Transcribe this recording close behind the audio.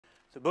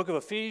The book of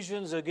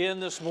Ephesians again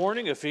this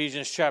morning,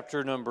 Ephesians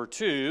chapter number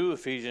 2,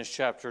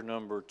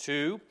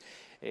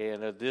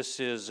 and this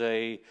is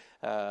the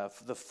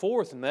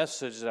fourth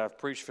message that I've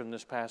preached from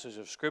this passage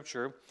of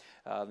Scripture,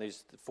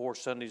 these 4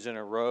 Sundays in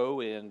a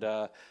row, and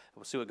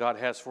we'll see what God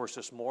has for us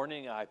this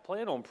morning. I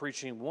plan on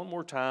preaching one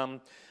more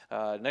time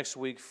next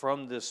week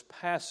from this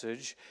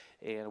passage,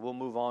 and we'll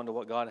move on to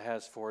what God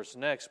has for us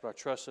next, but I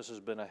trust this has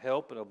been a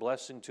help and a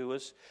blessing to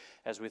us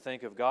as we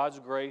think of God's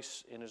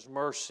grace and His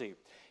mercy.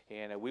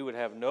 And we would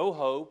have no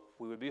hope,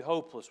 we would be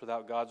hopeless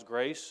without God's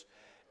grace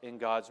and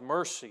God's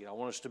mercy. I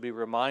want us to be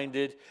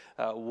reminded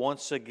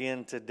once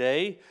again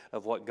today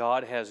of what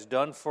God has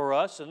done for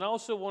us. And I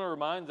also want to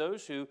remind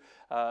those who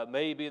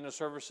may be in the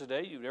service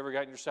today, you've never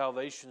gotten your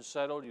salvation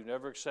settled, you've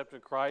never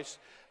accepted Christ,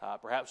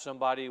 perhaps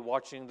somebody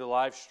watching the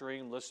live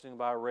stream, listening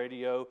by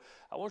radio.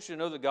 I want you to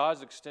know that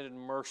God's extended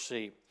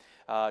mercy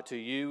to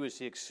you as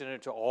He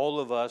extended to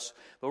all of us.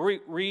 But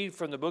read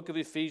from the book of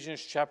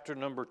Ephesians chapter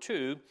number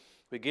 2,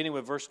 beginning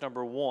with verse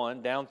number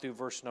 1 down through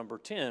verse number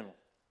 10.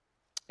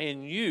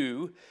 "In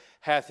you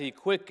hath He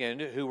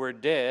quickened who were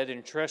dead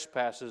in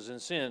trespasses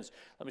and sins."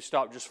 Let me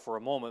stop just for a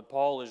moment.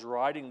 Paul is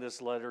writing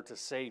this letter to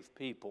save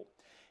people.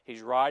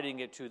 He's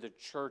writing it to the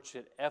church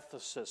at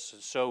Ephesus.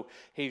 And so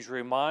he's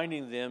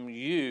reminding them,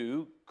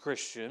 you,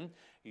 Christian,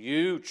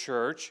 you,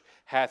 church,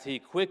 hath He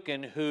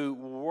quickened who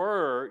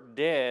were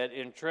dead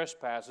in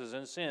trespasses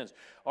and sins.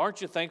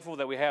 Aren't you thankful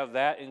that we have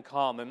that in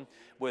common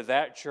with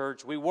that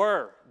church? We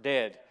were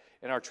dead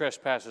in our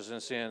trespasses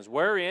and sins,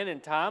 wherein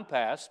in time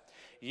past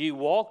ye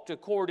walked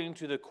according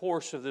to the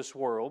course of this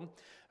world,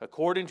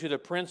 according to the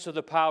prince of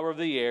the power of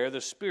the air, the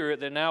spirit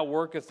that now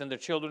worketh in the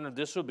children of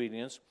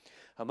disobedience,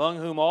 among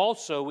whom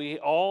also we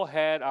all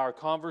had our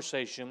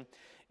conversation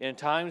in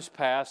times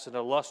past in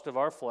the lust of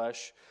our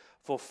flesh,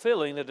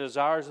 fulfilling the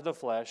desires of the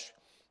flesh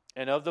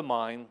and of the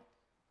mind,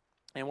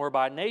 and were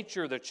by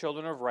nature the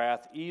children of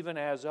wrath, even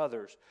as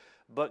others.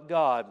 But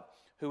God,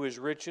 who is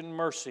rich in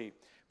mercy,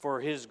 for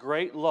His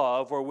great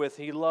love wherewith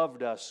He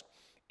loved us,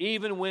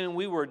 even when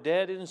we were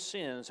dead in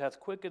sins, hath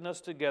quickened us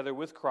together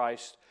with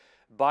Christ.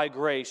 By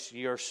grace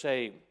ye are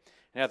saved,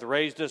 and hath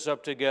raised us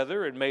up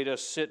together, and made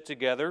us sit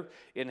together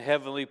in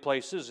heavenly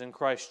places in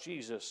Christ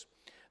Jesus,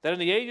 that in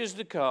the ages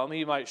to come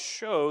He might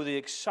show the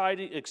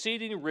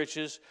exceeding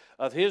riches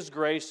of His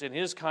grace and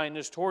His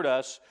kindness toward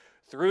us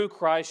through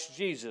Christ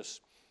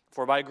Jesus.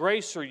 For by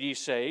grace are ye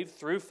saved,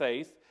 through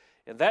faith,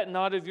 and that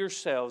not of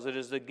yourselves, it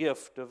is the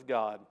gift of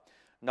God,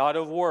 not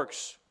of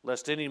works,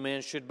 lest any man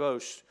should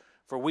boast.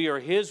 For we are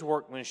His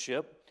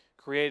workmanship,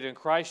 created in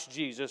Christ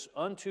Jesus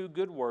unto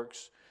good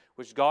works,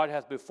 which God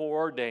hath before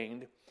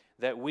ordained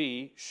that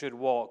we should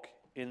walk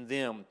in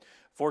them.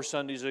 4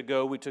 Sundays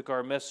ago, we took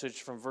our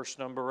message from verse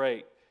number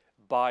 8.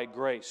 By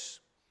grace,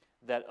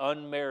 that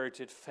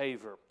unmerited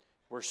favor,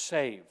 we're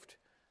saved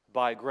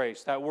by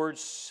grace. That word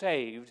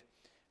saved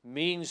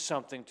means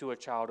something to a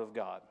child of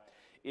God.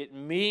 It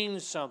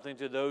means something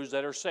to those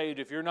that are saved.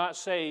 If you're not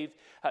saved,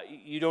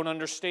 you don't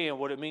understand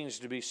what it means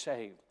to be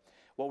saved,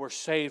 what we're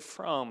saved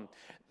from.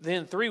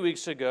 Then 3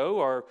 weeks ago,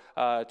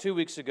 or 2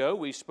 weeks ago,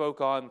 we spoke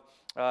on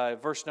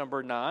verse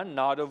number 9,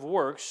 not of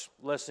works,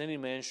 lest any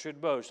man should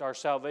boast. Our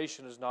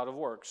salvation is not of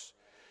works.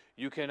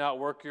 You cannot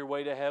work your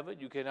way to heaven.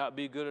 You cannot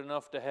be good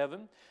enough to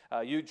heaven.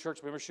 Your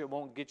church membership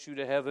won't get you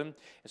to heaven.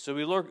 And so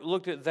we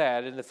looked at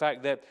that and the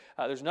fact that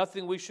there's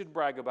nothing we should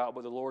brag about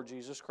but the Lord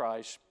Jesus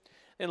Christ.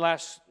 And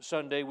last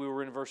Sunday, we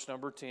were in verse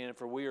number 10,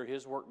 for we are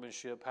His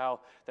workmanship,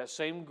 how that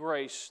same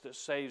grace that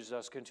saves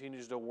us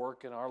continues to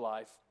work in our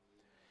life.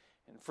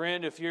 And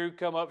friend, if you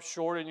come up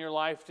short in your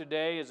life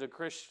today as a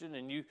Christian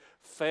and you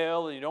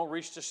fail and you don't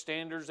reach the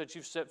standards that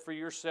you've set for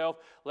yourself,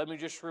 let me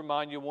just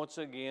remind you once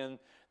again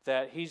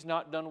that He's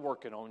not done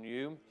working on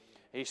you.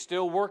 He's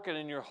still working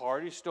in your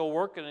heart. He's still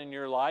working in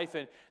your life.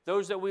 And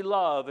those that we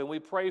love and we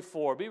pray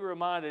for, be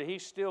reminded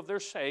He's still, if they're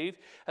saved,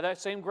 and that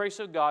same grace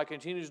of God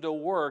continues to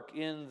work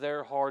in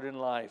their heart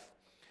and life.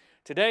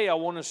 Today, I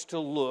want us to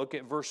look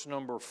at verse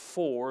number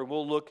 4, and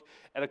we'll look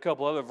at a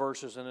couple other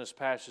verses in this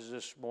passage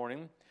this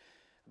morning.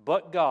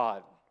 But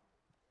God,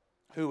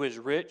 who is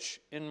rich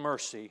in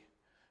mercy,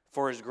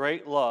 for His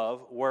great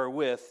love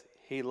wherewith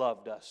He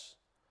loved us.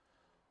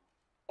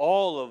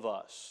 All of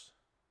us,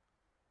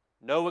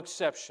 no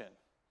exception,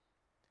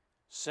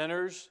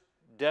 sinners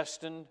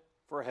destined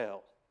for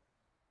hell,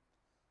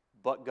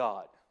 but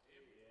God,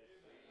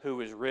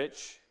 who is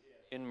rich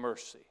in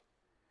mercy.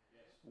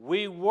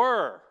 We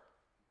were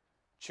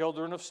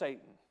children of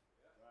Satan,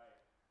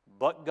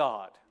 but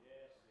God,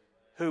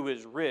 who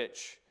is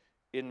rich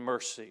in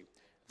mercy.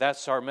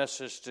 That's our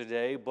message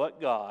today, but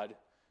God,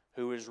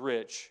 who is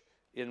rich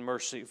in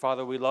mercy.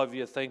 Father, we love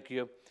You. Thank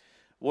You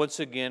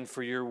once again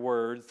for Your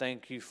word.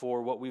 Thank You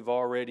for what we've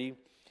already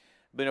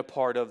been a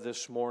part of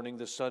this morning,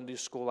 the Sunday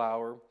school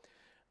hour,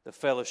 the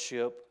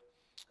fellowship,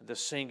 the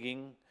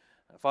singing.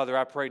 Father,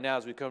 I pray now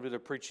as we come to the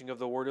preaching of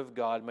the Word of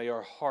God, may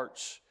our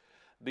hearts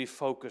be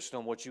focused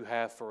on what You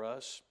have for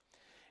us.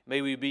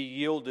 May we be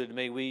yielded.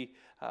 May we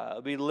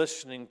be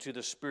listening to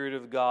the Spirit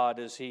of God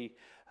as He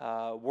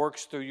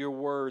works through Your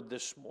Word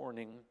this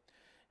morning.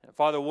 And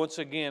Father, once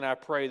again, I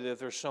pray that if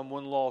there's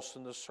someone lost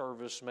in the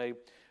service, may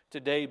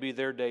today be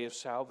their day of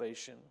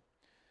salvation.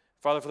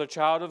 Father, for the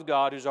child of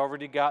God who's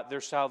already got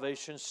their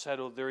salvation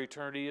settled, their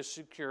eternity is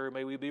secure,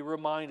 may we be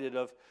reminded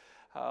of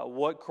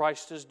what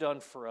Christ has done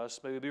for us.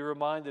 May we be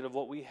reminded of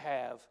what we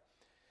have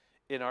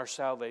in our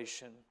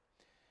salvation.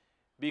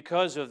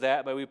 Because of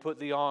that, may we put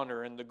the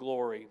honor and the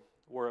glory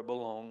where it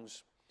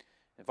belongs.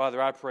 And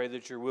Father, I pray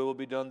that your will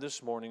be done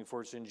this morning,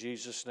 for it's in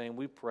Jesus' name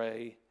we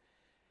pray.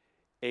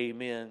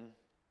 Amen.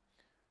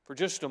 For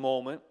just a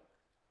moment,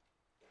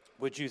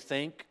 would you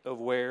think of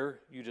where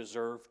you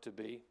deserve to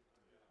be?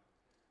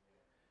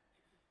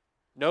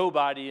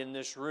 Nobody in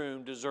this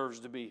room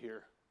deserves to be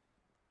here.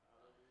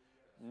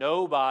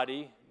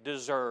 Nobody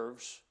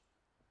deserves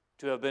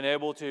to have been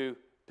able to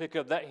pick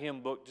up that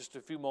hymn book just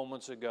a few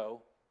moments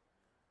ago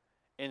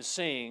and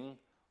sing,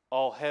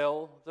 "All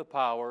hail the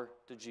power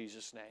to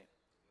Jesus' name."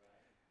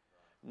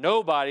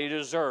 Nobody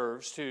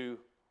deserves to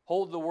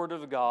hold the Word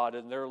of God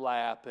in their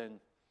lap and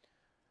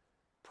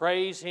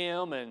praise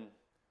Him and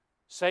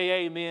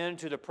say amen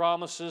to the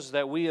promises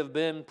that we have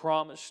been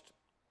promised.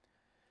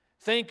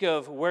 Think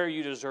of where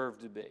you deserve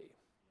to be.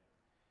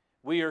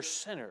 We are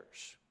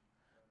sinners.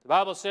 The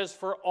Bible says,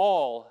 "For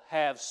all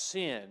have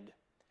sinned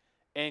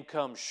and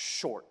come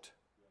short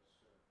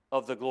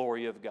of the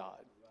glory of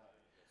God."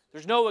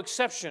 There's no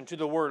exception to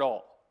the word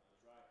all.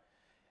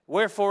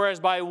 Wherefore, as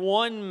by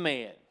one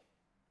man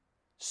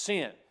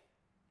sin,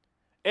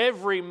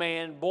 every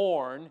man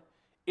born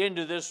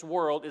into this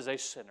world is a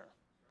sinner.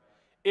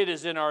 It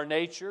is in our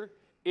nature.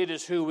 It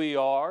is who we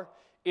are.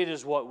 It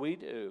is what we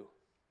do.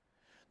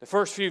 The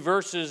first few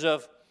verses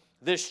of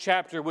this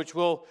chapter, which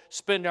we'll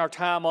spend our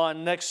time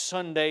on next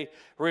Sunday,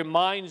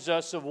 reminds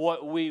us of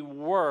what we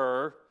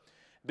were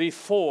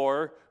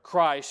before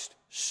Christ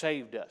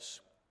saved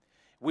us.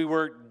 We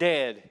were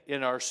dead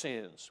in our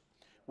sins.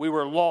 We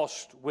were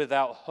lost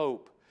without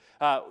hope.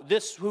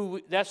 That's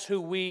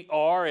who we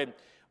are, and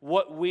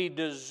what we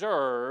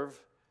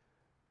deserve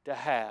to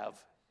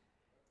have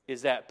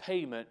is that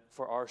payment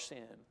for our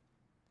sin.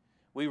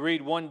 We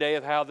read one day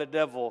of how the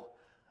devil,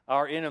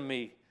 our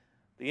enemy,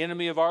 the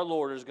enemy of our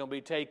Lord, is going to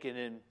be taken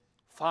and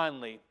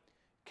finally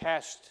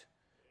cast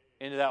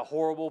into that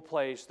horrible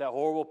place, that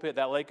horrible pit,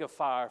 that lake of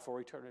fire for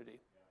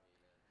eternity.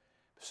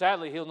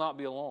 Sadly, he'll not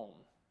be alone,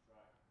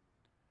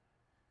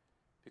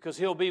 because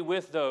he'll be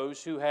with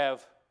those who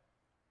have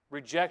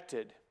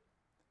rejected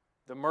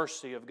the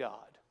mercy of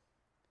God.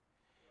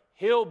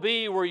 He'll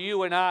be where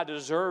you and I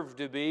deserve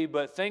to be,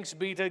 but thanks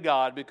be to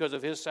God because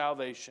of His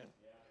salvation.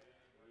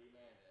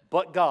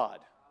 But God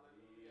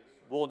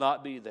will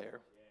not be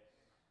there.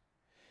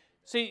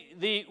 See,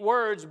 the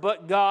words,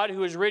 "but God,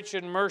 who is rich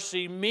in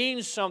mercy,"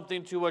 means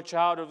something to a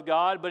child of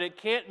God, but it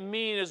can't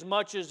mean as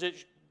much as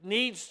it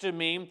needs to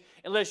mean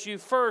unless you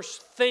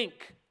first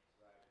think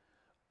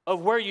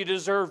of where you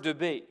deserve to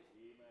be.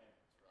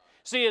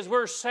 See, as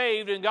we're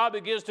saved and God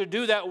begins to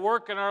do that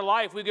work in our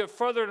life, we get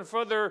further and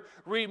further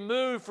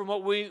removed from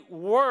what we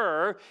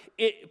were.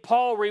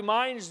 Paul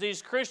reminds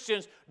these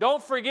Christians,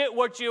 don't forget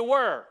what you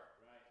were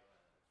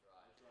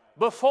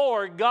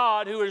before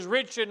God, who is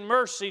rich in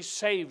mercy,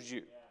 saved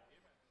you.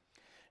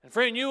 And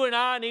friend, you and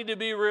I need to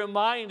be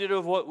reminded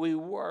of what we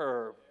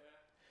were.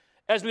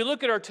 As we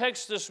look at our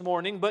text this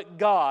morning, "But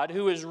God,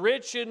 who is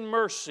rich in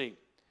mercy,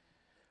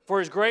 for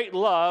His great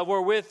love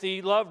wherewith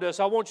He loved us,"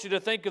 I want you to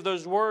think of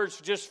those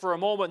words just for a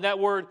moment, that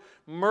word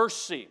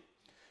mercy.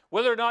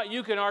 Whether or not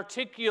you can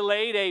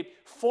articulate a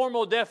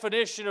formal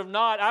definition of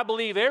not, I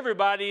believe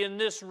everybody in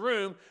this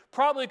room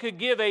probably could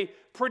give a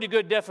pretty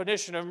good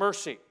definition of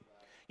mercy.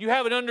 You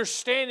have an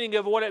understanding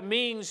of what it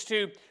means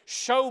to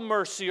show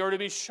mercy or to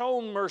be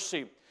shown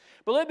mercy.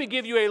 But let me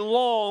give you a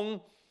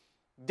long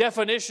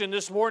definition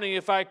this morning,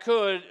 if I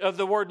could, of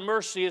the word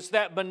mercy. It's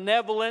that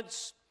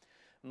benevolence,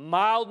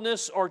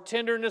 mildness, or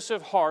tenderness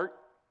of heart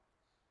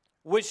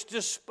which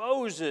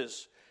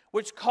disposes,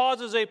 which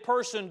causes a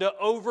person to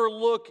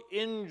overlook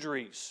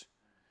injuries.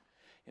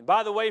 And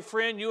by the way,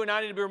 friend, you and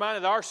I need to be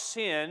reminded that our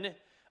sin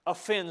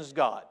offends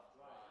God.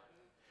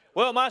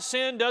 Well, my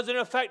sin doesn't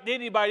affect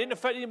anybody. It didn't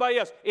affect anybody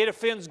else. It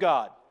offends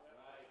God.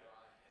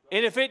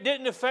 And if it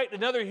didn't affect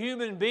another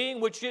human being,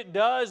 which it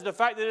does, the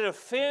fact that it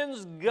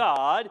offends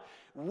God,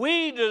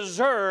 we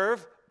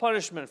deserve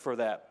punishment for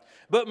that.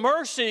 But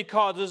mercy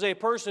causes a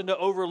person to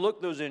overlook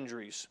those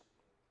injuries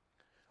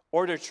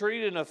or to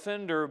treat an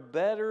offender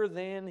better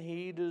than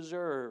he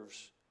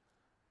deserves.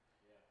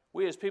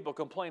 We as people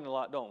complain a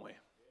lot, don't we?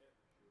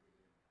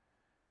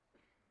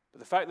 But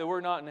the fact that we're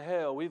not in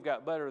hell, we've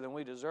got better than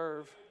we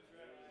deserve.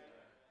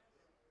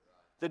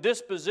 The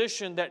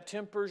disposition that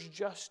tempers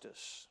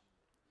justice.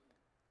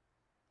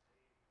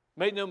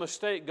 Make no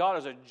mistake, God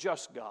is a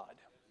just God.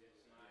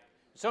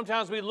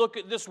 Sometimes we look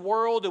at this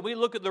world and we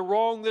look at the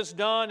wrong that's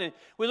done and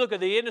we look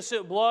at the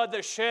innocent blood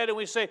that's shed and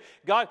we say,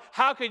 God,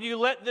 how can you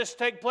let this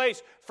take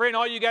place? Friend,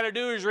 all you got to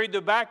do is read the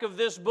back of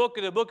this book,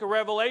 in the book of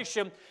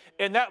Revelation,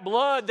 and that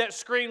blood that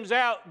screams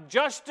out,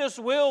 justice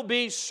will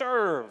be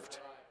served.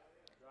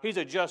 He's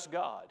a just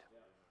God.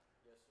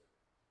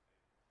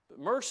 But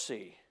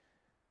mercy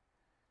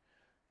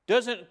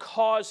doesn't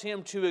cause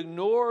him to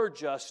ignore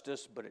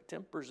justice, but it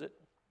tempers it,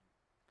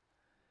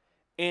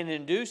 and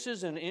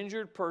induces an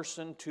injured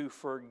person to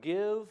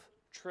forgive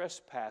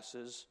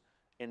trespasses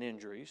and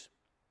injuries,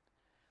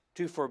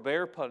 to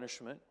forbear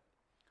punishment,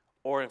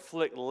 or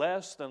inflict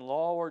less than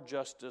law or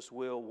justice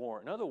will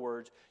warrant. In other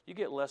words, you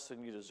get less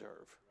than you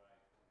deserve.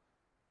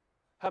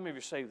 How many of you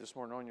are saved this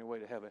morning on your way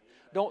to heaven?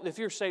 If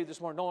you're saved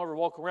this morning, don't ever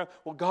walk around,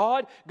 well,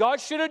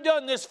 God should have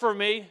done this for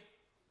me.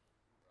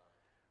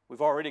 We've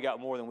already got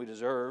more than we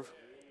deserve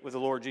with the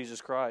Lord Jesus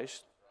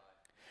Christ.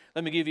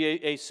 Let me give you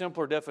a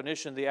simpler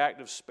definition: the act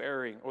of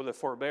sparing or the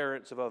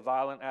forbearance of a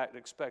violent act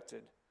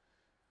expected.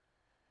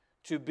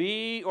 To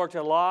be or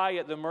to lie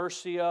at the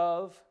mercy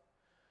of,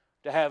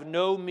 to have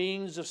no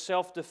means of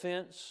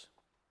self-defense,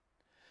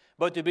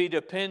 but to be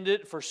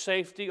dependent for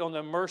safety on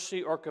the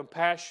mercy or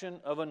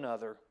compassion of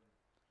another,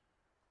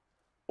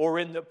 or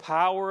in the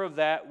power of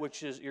that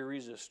which is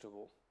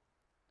irresistible.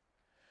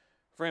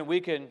 Friend, we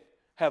can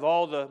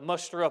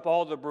muster up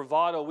all the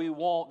bravado we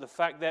want, the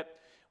fact that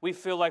we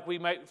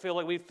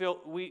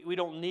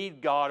don't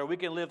need God, or we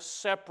can live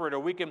separate, or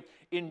we can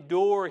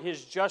endure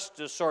His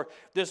justice, or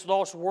this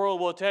lost world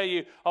will tell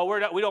you,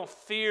 we don't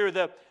fear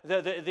the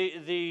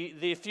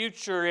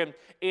future,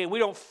 and we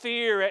don't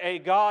fear a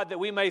God that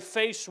we may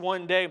face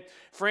one day.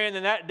 Friend,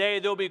 in that day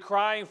they'll be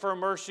crying for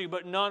mercy,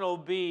 but none will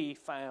be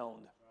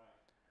found.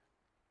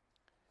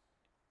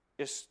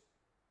 It's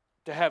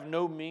to have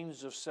no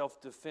means of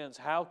self-defense.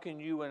 How can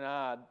you and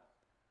I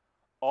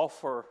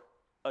offer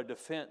a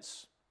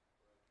defense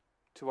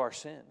to our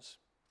sins?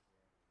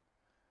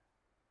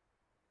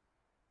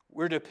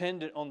 We're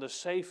dependent on the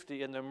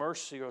safety and the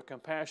mercy or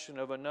compassion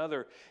of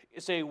another.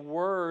 It's a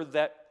word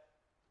that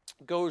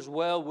goes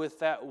well with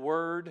that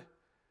word,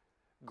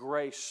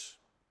 grace.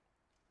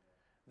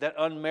 That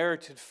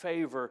unmerited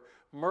favor.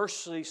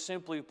 Mercy,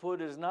 simply put,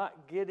 is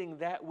not getting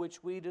that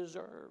which we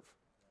deserve.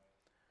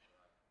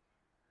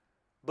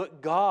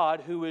 But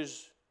God, who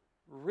is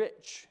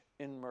rich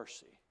in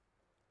mercy.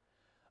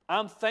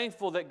 I'm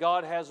thankful that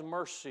God has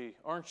mercy,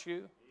 aren't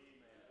you?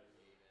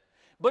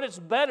 But it's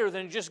better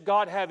than just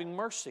God having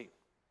mercy.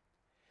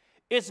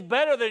 It's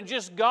better than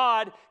just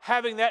God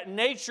having that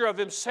nature of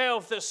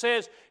Himself that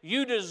says,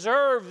 you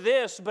deserve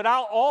this, but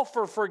I'll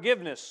offer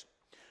forgiveness.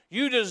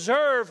 You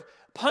deserve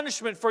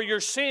punishment for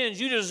your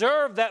sins. You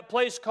deserve that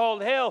place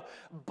called hell,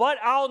 but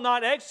I'll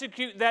not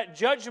execute that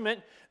judgment.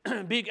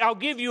 I'll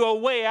give you a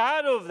way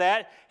out of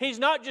that. He's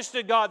not just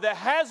a God that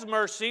has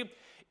mercy.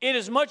 It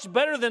is much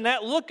better than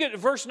that. Look at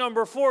verse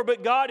number 4.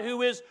 But God,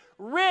 who is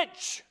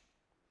rich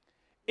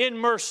in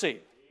mercy.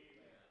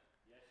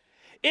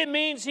 It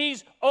means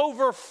He's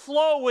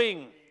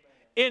overflowing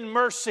in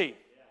mercy.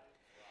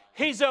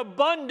 He's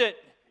abundant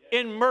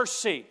in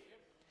mercy.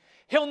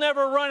 He'll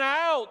never run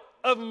out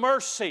of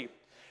mercy.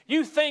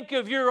 You think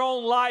of your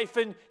own life,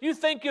 and you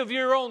think of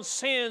your own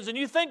sins, and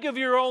you think of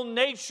your own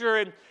nature,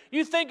 and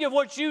you think of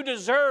what you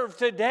deserve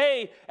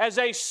today as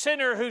a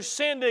sinner who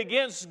sinned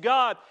against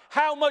God.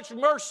 How much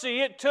mercy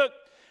it took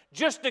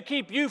just to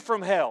keep you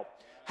from hell.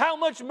 How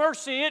much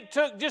mercy it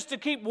took just to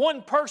keep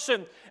one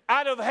person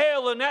out of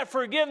hell and that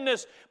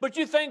forgiveness. But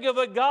you think of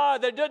a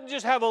God that doesn't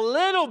just have a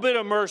little bit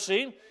of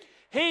mercy.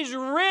 He's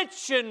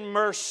rich in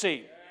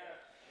mercy.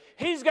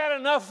 He's got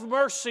enough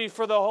mercy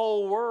for the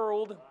whole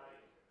world.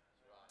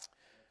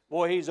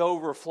 Boy, He's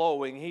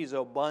overflowing. He's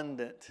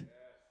abundant.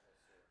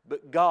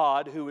 But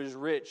God, who is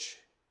rich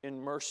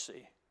in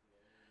mercy.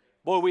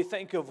 Boy, we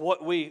think of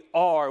what we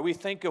are. We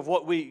think of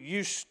what we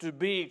used to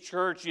be,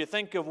 church. You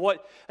think of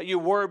what you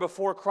were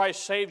before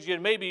Christ saved you.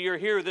 And maybe you're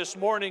here this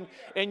morning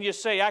and you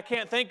say, I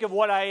can't think of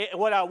what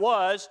I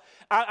was.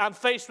 I'm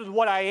faced with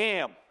what I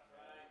am.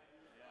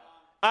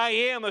 I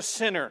am a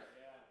sinner.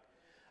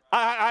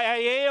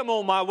 I am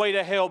on my way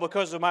to hell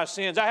because of my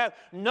sins. I have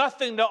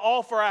nothing to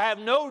offer. I have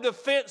no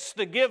defense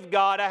to give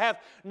God. I have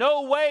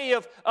no way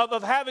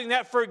of having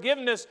that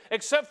forgiveness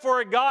except for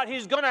a God.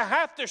 He's going to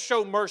have to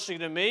show mercy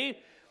to me.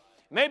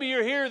 Maybe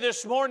you're here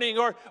this morning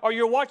or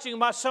you're watching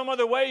by some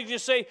other way. You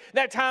say,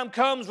 that time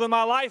comes when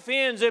my life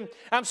ends and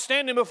I'm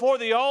standing before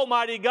the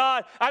Almighty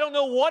God. I don't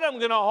know what I'm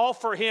going to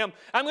offer Him.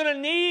 I'm going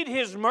to need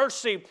His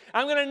mercy.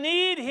 I'm going to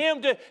need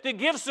Him to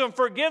give some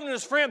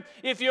forgiveness for Him.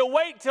 If you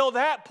wait till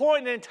that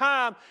point in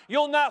time,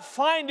 you'll not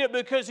find it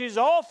because He's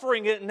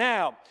offering it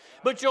now.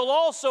 But you'll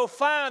also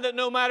find that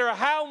no matter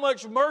how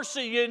much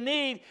mercy you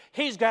need,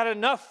 He's got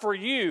enough for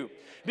you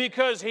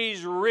because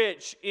He's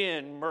rich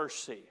in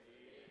mercy.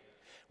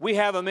 We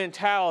have a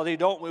mentality,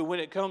 don't we, when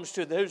it comes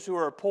to those who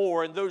are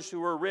poor and those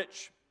who are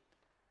rich.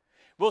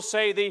 We'll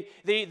say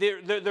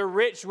the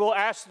rich will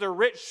ask the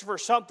rich for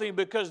something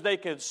because they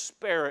can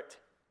spare it.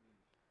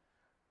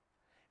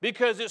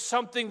 Because it's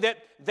something that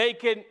they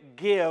can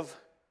give.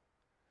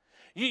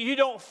 You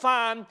don't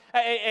find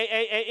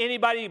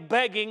anybody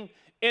begging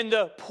in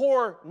the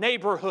poor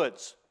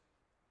neighborhoods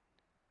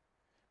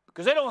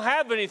because they don't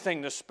have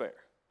anything to spare.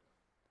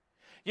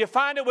 You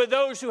find it with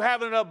those who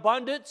have an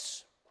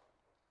abundance.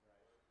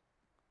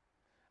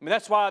 I mean,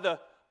 that's why the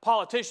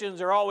politicians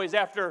are always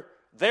after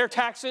their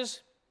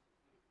taxes.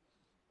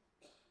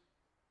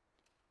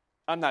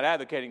 I'm not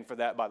advocating for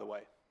that, by the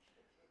way.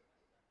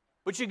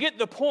 But you get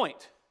the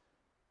point.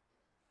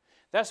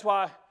 That's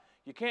why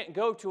you can't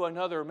go to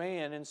another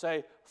man and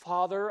say,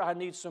 Father, I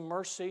need some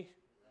mercy.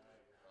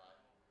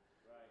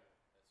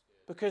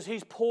 Because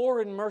he's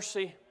poor in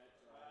mercy.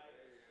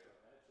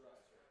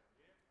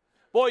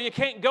 Boy, you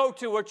can't go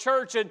to a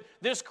church and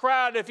this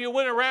crowd, if you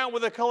went around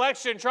with a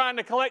collection trying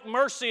to collect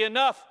mercy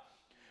enough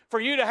for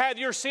you to have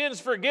your sins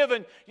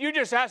forgiven, you're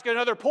just asking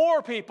other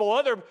poor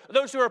people,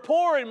 those who are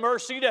poor in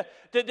mercy,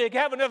 to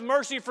have enough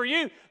mercy for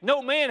you.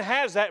 No man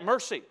has that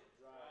mercy.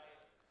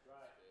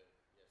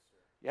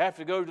 You have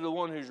to go to the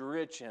one who's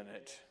rich in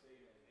it.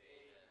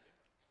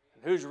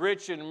 Who's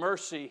rich in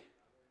mercy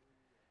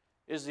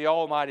is the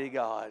Almighty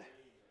God.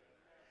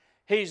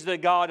 He's the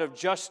God of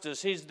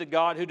justice. He's the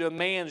God who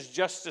demands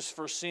justice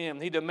for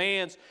sin. He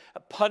demands a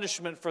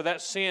punishment for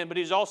that sin, but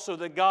He's also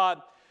the God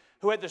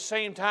who at the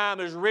same time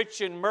is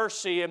rich in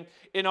mercy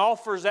and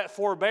offers that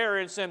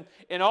forbearance and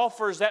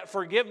offers that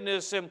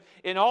forgiveness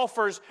and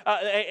offers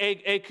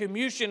a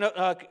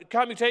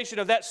commutation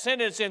of that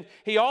sentence. And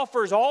He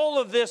offers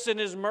all of this in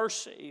His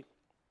mercy.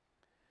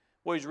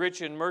 Well, He's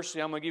rich in mercy.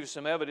 I'm going to give you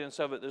some evidence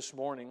of it this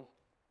morning.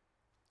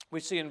 We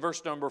see in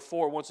verse number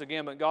 4, once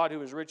again, but God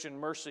who is rich in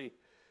mercy.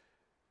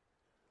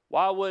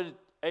 Why would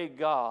a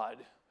God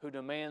who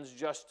demands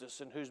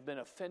justice and who's been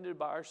offended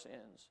by our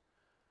sins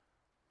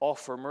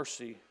offer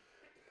mercy?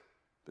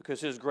 Because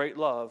His great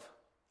love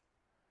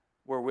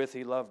wherewith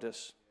He loved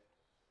us.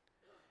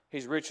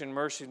 He's rich in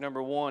mercy.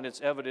 Number one, it's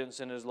evidence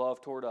in His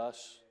love toward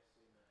us.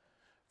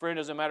 Friend,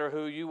 it doesn't matter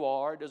who you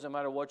are. It doesn't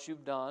matter what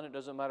you've done. It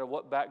doesn't matter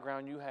what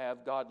background you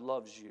have. God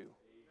loves you.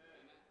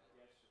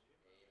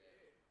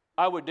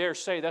 I would dare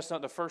say that's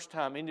not the first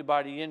time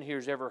anybody in here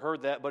has ever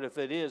heard that, but if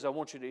it is, I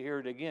want you to hear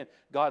it again.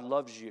 God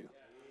loves you.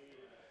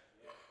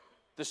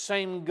 The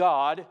same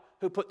God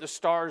who put the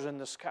stars in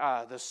the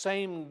sky, the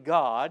same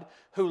God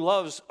who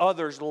loves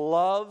others,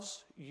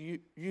 loves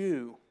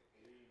you.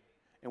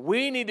 And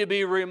we need to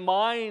be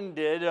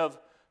reminded of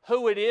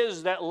who it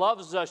is that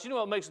loves us. You know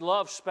what makes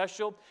love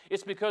special?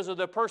 It's because of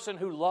the person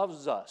who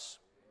loves us.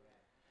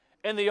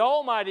 And the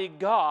Almighty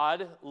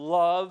God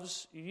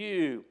loves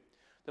you.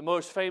 The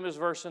most famous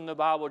verse in the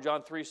Bible,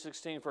 John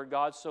 3:16, for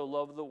God so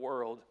loved the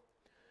world.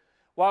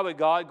 Why would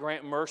God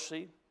grant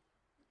mercy?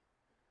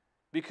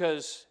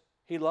 Because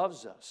He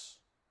loves us.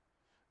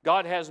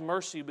 God has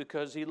mercy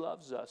because He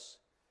loves us.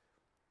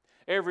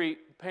 Every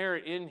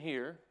parent in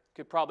here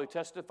could probably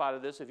testify to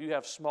this if you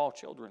have small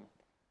children.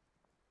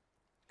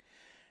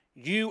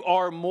 You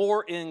are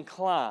more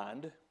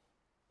inclined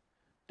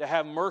to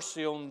have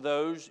mercy on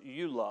those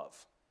you love.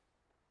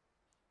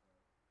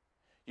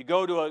 You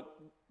go to a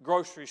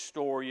grocery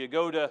store, you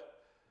go to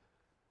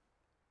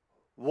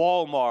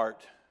Walmart,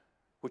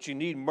 which you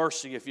need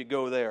mercy if you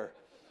go there.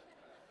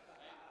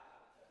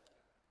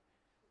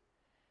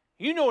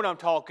 You know what I'm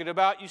talking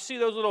about. You see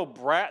those little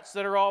brats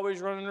that are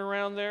always running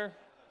around there?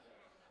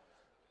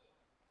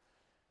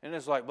 And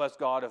it's like, bless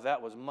God, if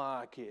that was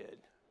my kid.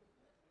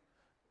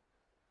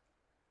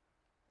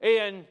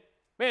 And,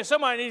 man,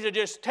 somebody needs to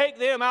just take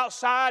them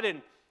outside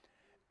and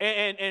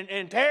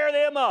tear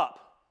them up.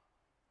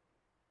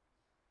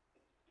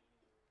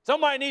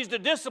 Somebody needs to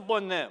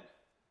discipline them.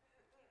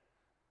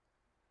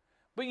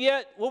 But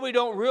yet, what we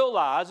don't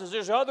realize is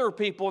there's other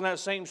people in that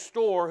same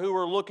store who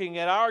are looking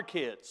at our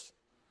kids.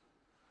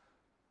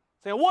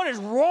 Saying, what is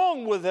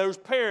wrong with those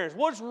parents?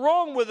 What's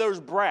wrong with those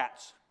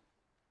brats?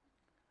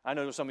 I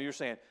know some of you are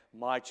saying,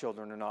 my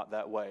children are not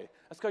that way.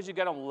 That's because you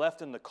got them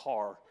left in the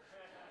car.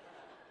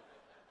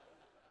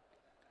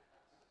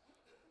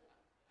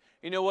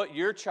 You know what?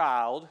 Your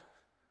child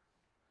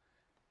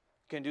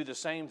can do the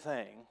same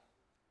thing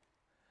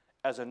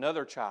as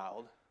another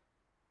child,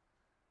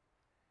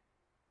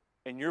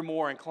 and you're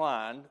more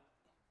inclined,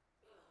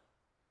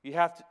 you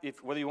have to,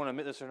 whether you want to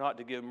admit this or not,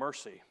 to give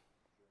mercy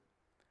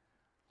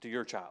to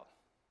your child.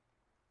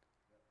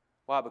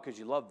 Why? Because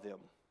you love them.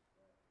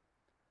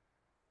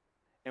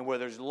 And where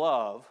there's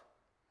love,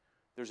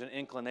 there's an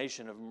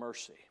inclination of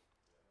mercy.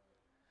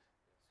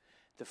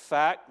 The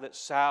fact that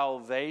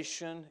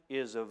salvation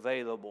is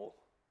available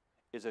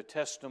is a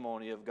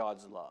testimony of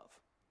God's love.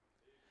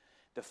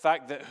 The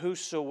fact that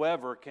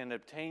whosoever can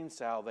obtain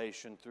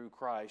salvation through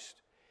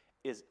Christ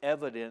is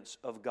evidence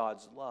of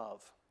God's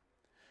love.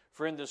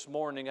 Friend, this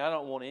morning, I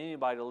don't want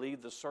anybody to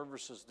leave the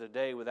services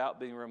today without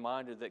being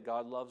reminded that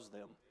God loves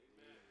them.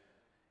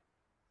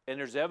 And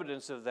there's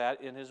evidence of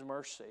that in His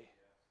mercy.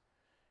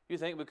 You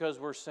think because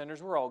we're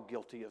sinners, we're all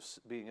guilty of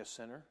being a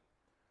sinner.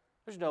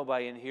 There's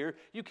nobody in here.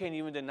 You can't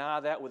even deny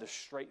that with a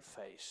straight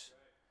face.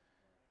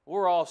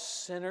 We're all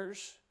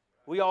sinners.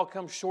 We all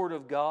come short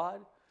of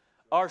God.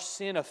 Our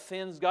sin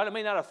offends God. It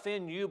may not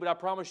offend you, but I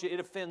promise you it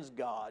offends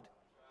God.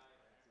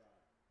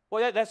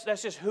 Well, that's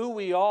just who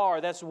we are.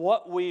 That's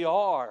what we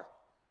are.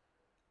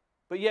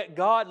 But yet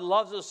God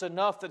loves us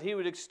enough that He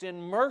would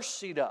extend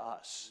mercy to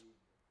us.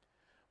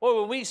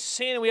 Well, when we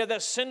sin, we have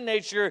that sin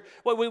nature,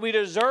 what we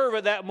deserve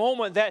at that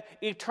moment, that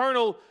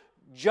eternal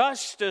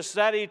justice,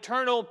 that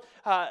eternal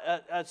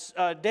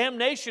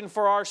damnation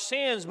for our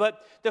sins,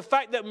 but the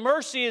fact that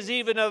mercy is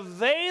even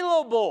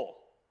available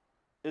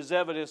is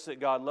evidence that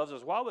God loves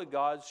us. Why would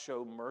God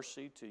show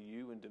mercy to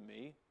you and to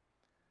me?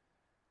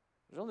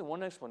 There's only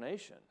one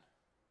explanation.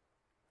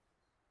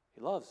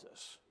 He loves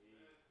us.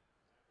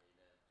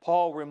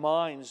 Paul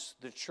reminds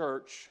the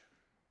church,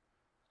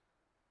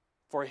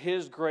 for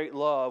His great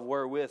love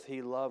wherewith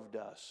He loved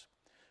us.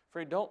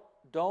 Friend,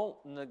 don't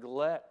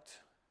neglect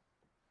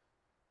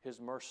His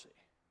mercy.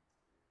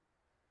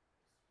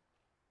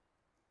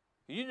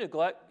 You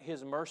neglect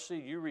His mercy,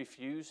 you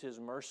refuse His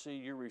mercy,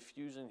 you're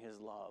refusing His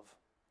love.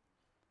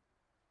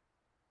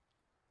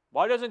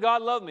 Why doesn't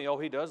God love me? Oh,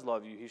 He does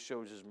love you. He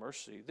shows His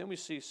mercy. Then we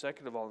see,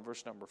 second of all, in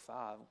verse number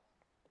 5,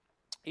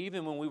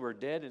 even when we were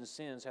dead in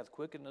sins, hath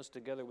quickened us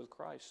together with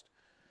Christ.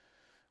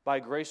 By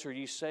grace are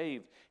ye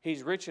saved.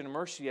 He's rich in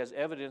mercy as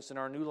evidence in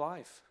our new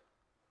life.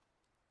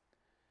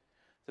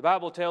 The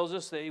Bible tells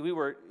us that we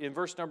were, in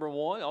verse number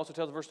 1, it also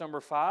tells in verse number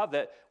 5,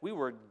 that we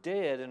were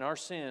dead in our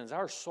sins.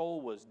 Our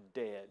soul was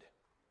dead.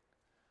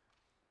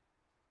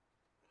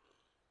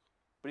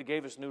 But He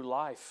gave us new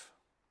life.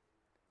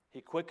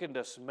 He quickened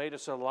us, made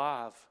us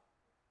alive.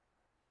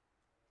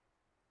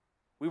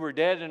 We were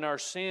dead in our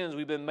sins.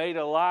 We've been made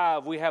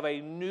alive. We have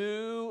a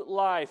new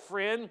life.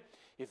 Friend,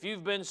 if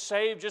you've been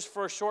saved just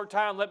for a short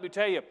time, let me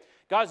tell you,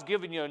 God's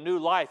given you a new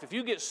life. If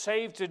you get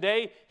saved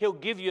today, He'll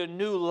give you a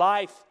new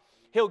life.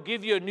 He'll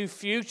give you a new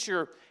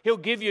future. He'll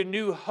give you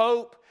new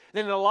hope.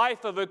 Then the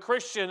life of a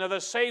Christian, of a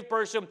saved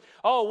person,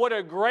 oh, what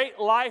a great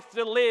life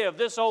to live.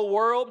 This old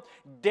world,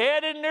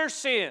 dead in their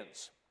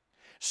sins,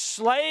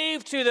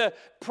 slave to the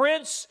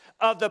prince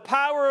of the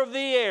power of the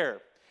air.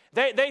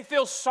 They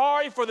feel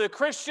sorry for the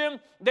Christian.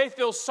 They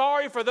feel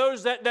sorry for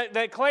those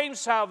that claim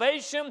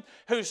salvation,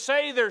 who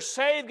say they're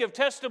saved, give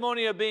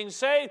testimony of being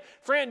saved.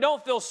 Friend,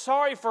 don't feel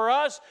sorry for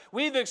us.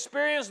 We've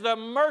experienced the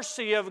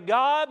mercy of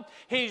God.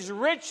 He's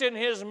rich in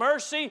His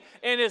mercy,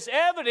 and it's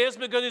evidence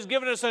because He's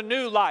given us a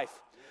new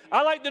life.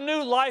 I like the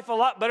new life a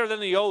lot better than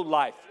the old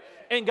life.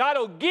 And God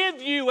will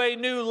give you a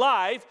new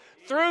life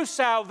through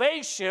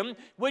salvation,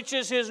 which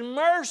is His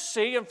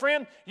mercy. And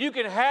friend, you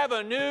can have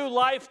a new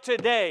life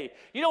today.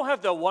 You don't have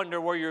to wonder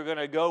where you're going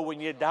to go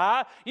when you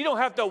die. You don't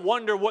have to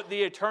wonder what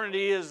the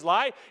eternity is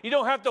like. You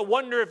don't have to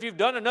wonder if you've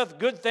done enough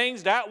good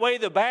things to outweigh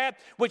the bad,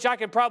 which I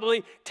can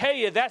probably tell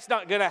you that's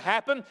not going to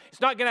happen.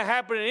 It's not going to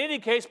happen in any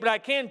case, but I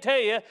can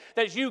tell you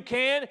that you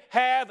can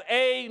have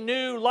a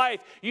new life.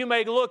 You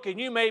may look and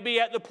you may be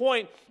at the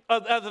point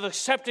of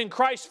accepting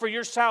Christ for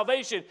your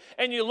salvation,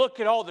 and you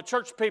look at all the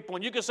church people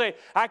and you can say,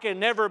 I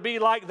can never be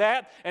like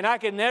that, and I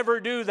can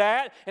never do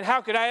that, and how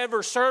could I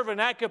ever serve in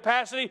that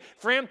capacity?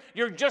 Friend,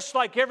 you're just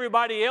like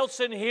everybody else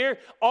in here.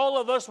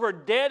 All of us were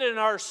dead in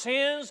our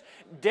sins,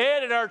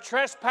 dead in our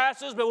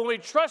trespasses, but when we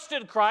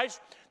trusted Christ,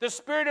 the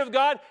Spirit of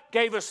God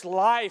gave us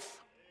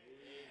life.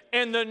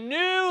 And the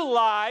new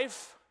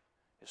life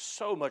is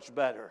so much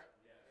better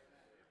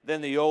than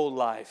the old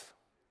life.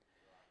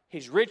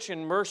 He's rich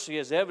in mercy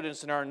as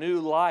evidence in our new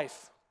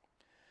life.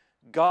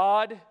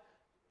 God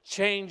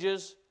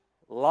changes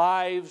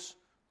lives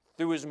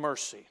through His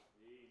mercy.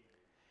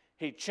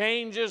 He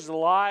changes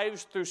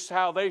lives through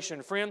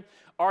salvation. Friend,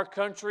 our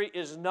country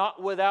is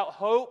not without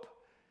hope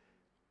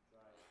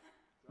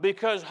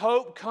because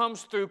hope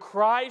comes through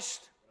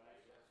Christ.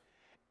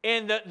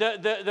 And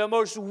the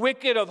most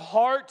wicked of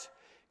heart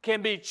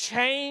can be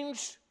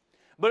changed,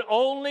 but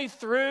only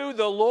through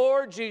the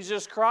Lord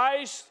Jesus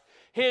Christ.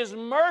 His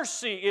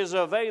mercy is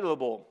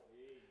available,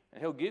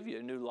 and He'll give you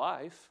a new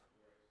life.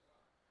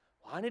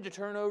 Well, I need to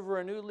turn over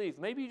a new leaf.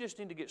 Maybe you just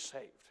need to get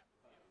saved.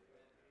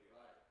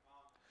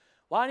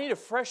 Well, I need a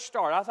fresh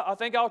start. I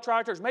think I'll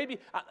try church. Maybe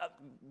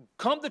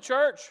come to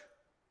church.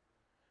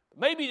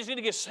 Maybe you just need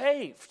to get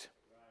saved.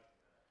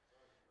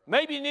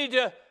 Maybe you need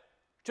to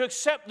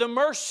accept the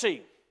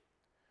mercy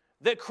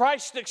that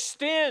Christ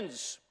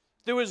extends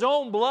through His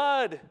own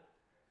blood.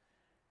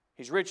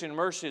 He's rich in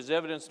mercy as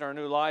evidence in our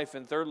new life.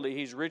 And thirdly,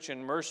 He's rich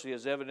in mercy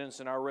as evidence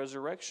in our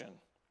resurrection.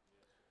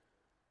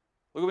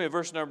 Look at me at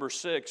verse number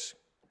 6.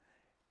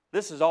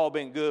 This has all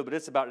been good, but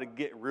it's about to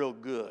get real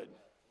good.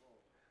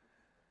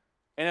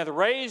 And hath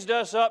raised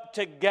us up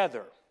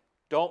together.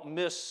 Don't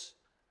miss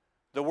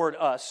the word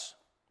us.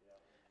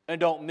 And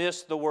don't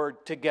miss the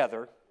word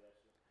together.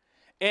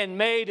 And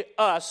made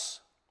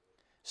us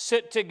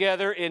sit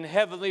together in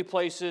heavenly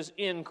places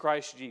in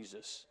Christ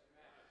Jesus.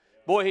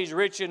 Boy, He's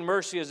rich in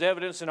mercy as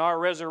evidence in our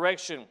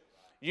resurrection.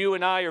 You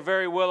and I are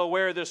very well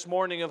aware this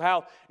morning of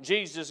how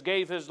Jesus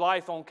gave His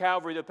life on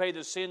Calvary to pay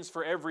the sins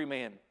for every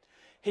man.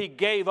 He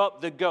gave up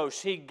the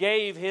ghost. He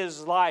gave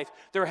His life.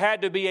 There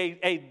had to be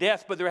a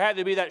death, but there had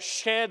to be that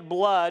shed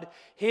blood.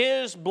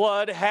 His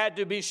blood had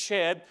to be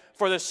shed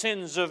for the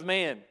sins of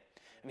men.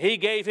 And He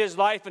gave His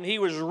life, and He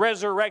was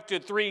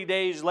resurrected 3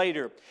 days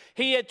later.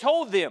 He had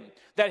told them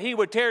that He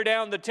would tear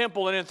down the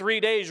temple and in 3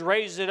 days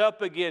raise it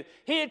up again.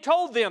 He had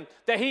told them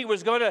that He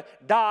was going to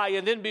die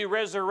and then be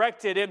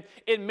resurrected.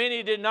 And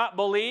many did not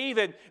believe,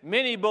 and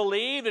many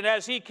believed. And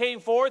as He came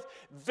forth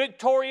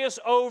victorious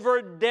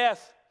over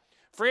death,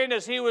 Friend,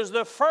 as He was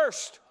the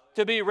first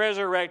to be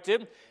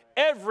resurrected,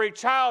 every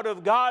child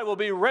of God will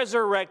be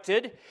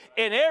resurrected,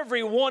 and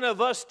every one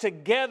of us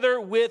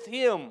together with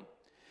Him.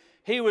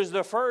 He was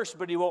the first,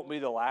 but He won't be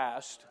the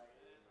last.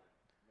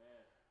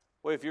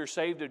 Well, if you're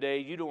saved today,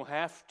 you don't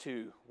have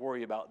to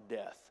worry about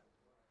death.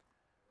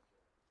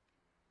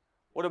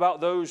 What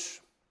about those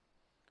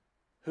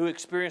who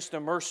experienced the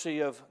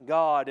mercy of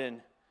God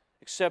and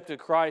accepted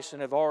Christ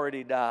and have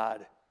already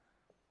died?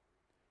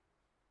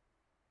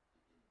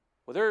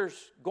 Well, there's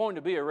going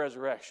to be a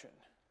resurrection.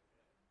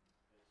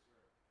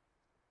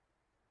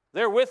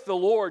 They're with the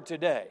Lord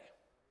today.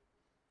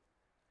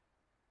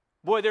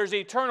 Boy, there's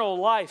eternal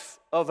life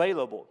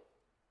available.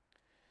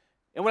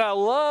 And what I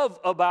love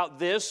about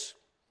this,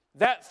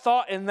 that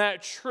thought and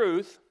that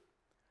truth,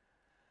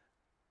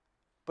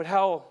 but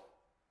how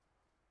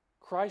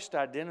Christ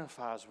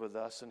identifies with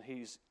us, and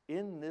He's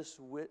in it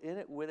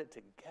with it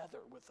together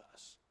with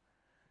us.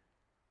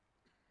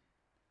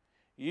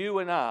 You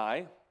and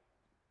I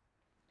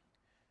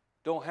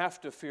don't have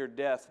to fear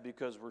death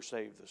because we're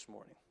saved this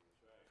morning.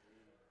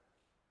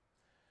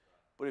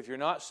 But if you're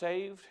not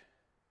saved,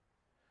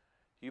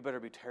 you better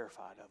be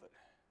terrified of it.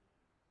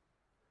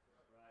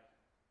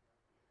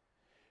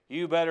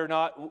 You better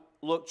not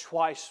look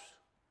twice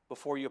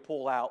before you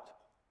pull out.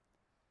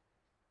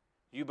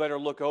 You better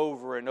look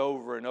over and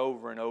over and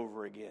over and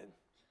over again.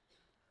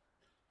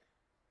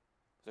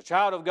 As a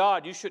child of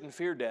God, you shouldn't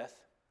fear death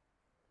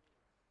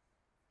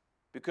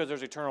because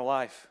there's eternal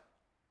life.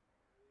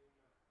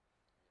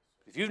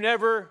 If you've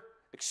never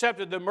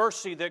accepted the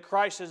mercy that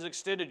Christ has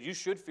extended, you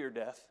should fear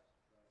death.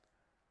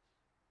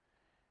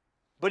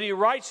 But He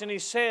writes and He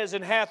says,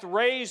 and hath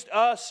raised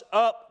us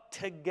up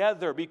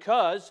together,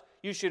 because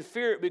you should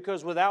fear it,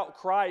 because without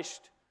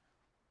Christ,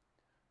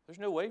 there's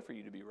no way for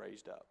you to be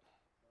raised up.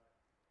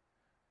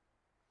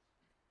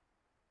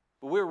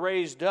 But we're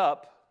raised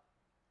up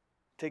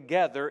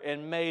together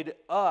and made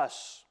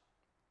us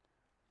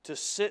to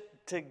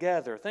sit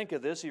together. Think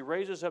of this. He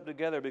raised us up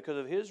together because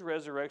of His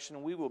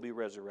resurrection, we will be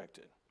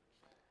resurrected.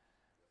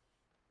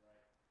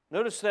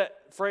 Notice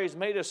that phrase,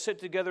 made us sit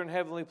together in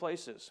heavenly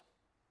places.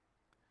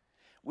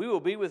 We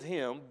will be with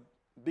Him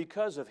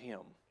because of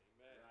Him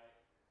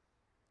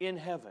in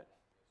heaven.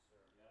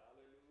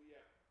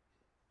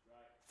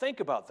 Think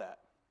about that.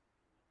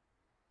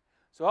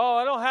 So,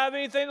 I don't have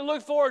anything to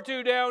look forward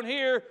to down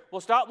here.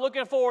 Well, stop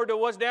looking forward to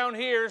what's down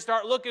here and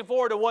start looking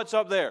forward to what's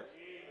up there.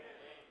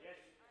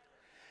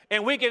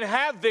 And we can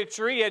have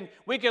victory, and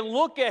we can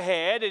look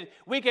ahead, and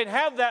we can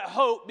have that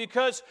hope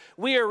because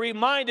we are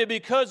reminded,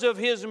 because of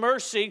His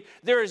mercy,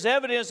 there is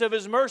evidence of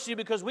His mercy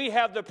because we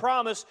have the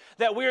promise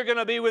that we are going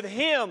to be with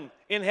Him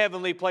in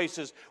heavenly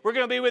places. We're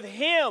going to be with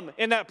Him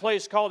in that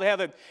place called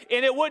heaven.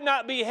 And it would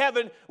not be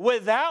heaven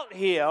without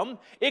Him.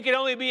 It can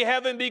only be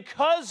heaven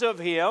because of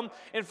Him.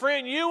 And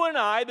friend, you and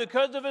I,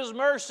 because of His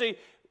mercy,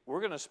 we're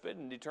going to spend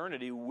an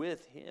eternity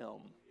with Him.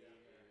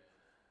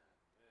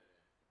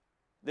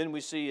 Then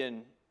we see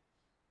in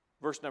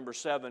verse number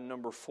 7,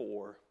 number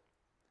 4.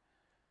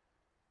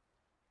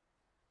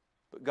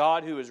 But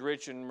God, who is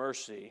rich in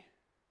mercy,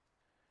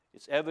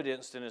 it's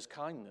evidenced in His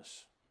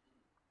kindness,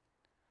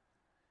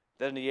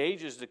 that in the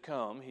ages to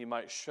come He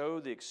might show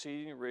the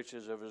exceeding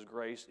riches of His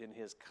grace in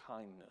His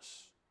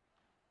kindness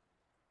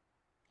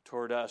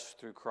toward us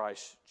through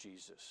Christ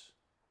Jesus.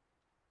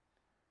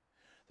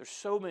 There's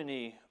so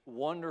many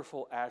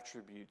wonderful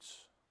attributes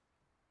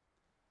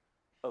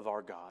of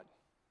our God.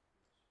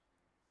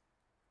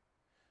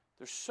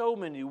 There's so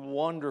many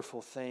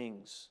wonderful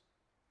things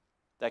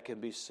that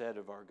can be said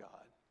of our God.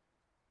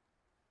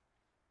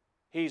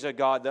 He's a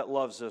God that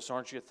loves us.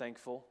 Aren't you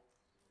thankful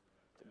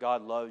that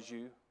God loves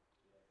you?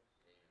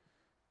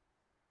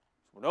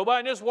 Well,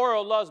 nobody in this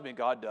world loves me.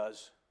 God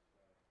does.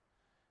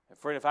 And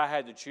friend, if I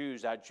had to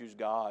choose, I'd choose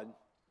God.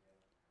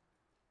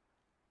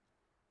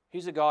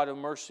 He's a God of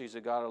mercy. He's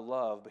a God of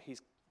love. But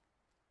He's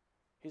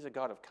a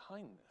God of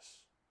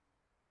kindness.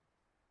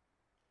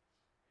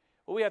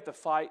 Well, we have to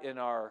fight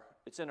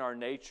it's in our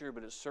nature,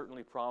 but it's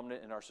certainly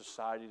prominent in our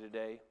society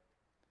today,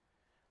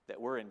 that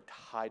we're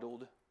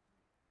entitled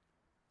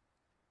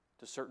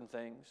to certain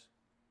things.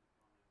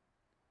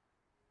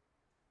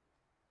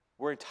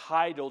 We're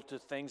entitled to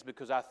things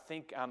because I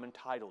think I'm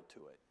entitled to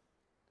it.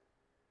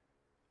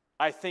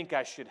 I think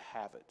I should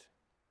have it.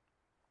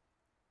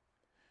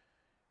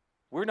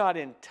 We're not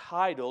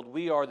entitled,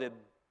 we are the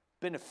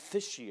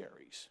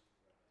beneficiaries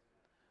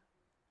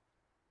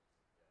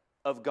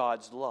of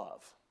God's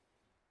love.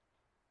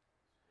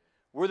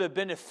 We're the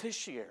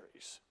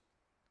beneficiaries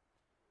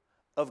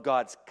of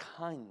God's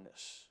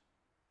kindness.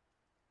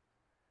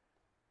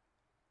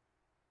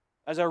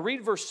 As I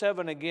read verse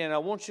 7 again, I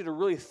want you to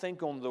really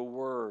think on the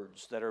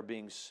words that are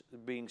being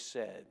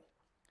said.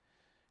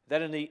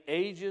 That in the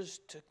ages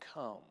to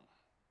come,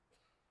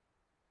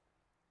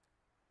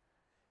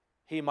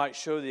 He might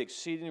show the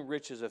exceeding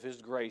riches of His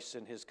grace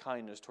and His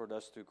kindness toward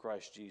us through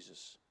Christ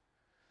Jesus.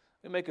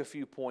 Let me make a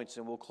few points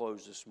and we'll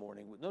close this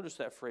morning. Notice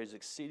that phrase,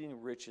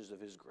 exceeding riches of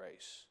His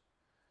grace.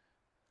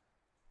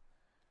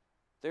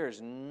 There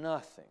is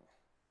nothing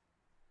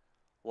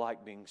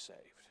like being saved.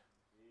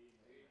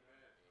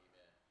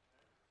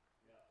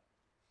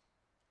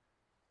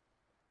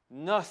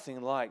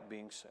 Nothing like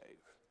being saved.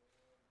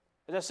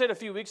 As I said a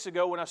few weeks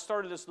ago when I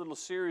started this little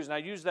series, and I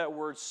used that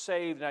word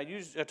saved, and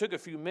I took a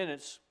few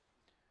minutes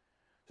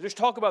to just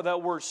talk about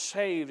that word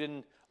saved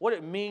and what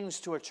it means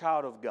to a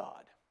child of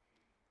God.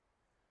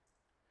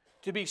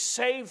 To be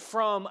saved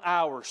from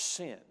our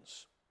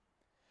sins.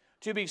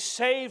 To be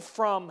saved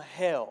from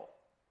hell.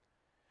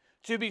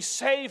 To be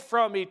saved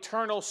from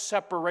eternal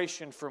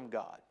separation from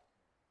God.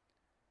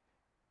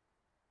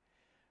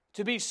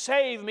 To be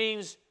saved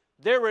means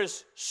there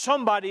is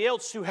somebody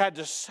else who had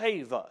to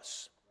save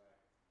us.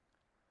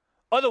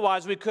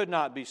 Otherwise, we could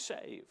not be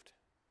saved.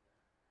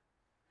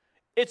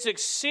 It's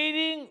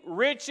exceeding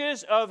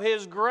riches of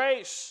His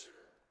grace.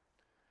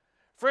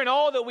 Friend,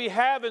 all that we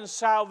have in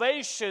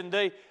salvation,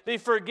 the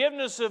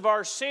forgiveness of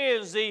our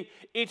sins, the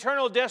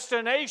eternal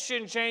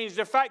destination change,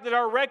 the fact that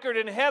our record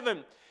in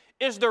heaven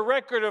is the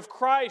record of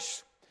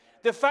Christ,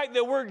 the fact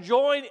that we're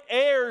joint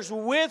heirs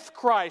with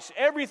Christ,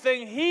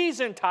 everything He's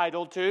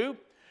entitled to,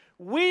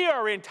 we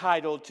are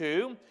entitled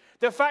to.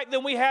 The fact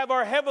that we have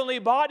our heavenly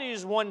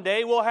bodies one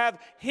day, we'll have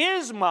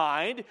His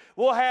mind,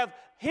 we'll have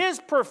His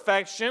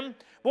perfection.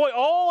 Boy,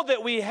 all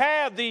that we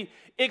have, the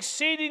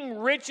exceeding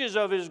riches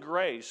of His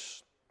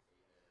grace,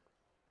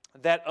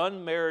 that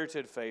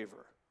unmerited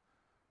favor.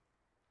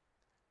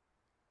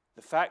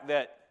 The fact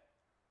that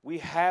we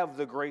have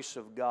the grace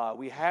of God,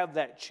 we have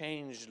that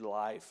changed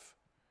life.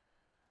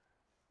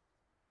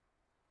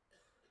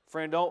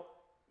 Friend,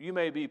 you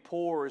may be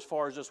poor as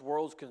far as this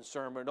world's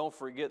concerned, but don't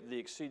forget the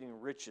exceeding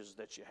riches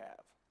that you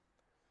have.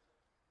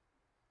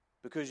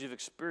 Because you've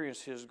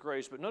experienced His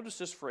grace. But notice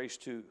this phrase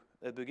too,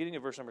 at the beginning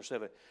of verse number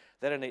 7,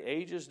 that in the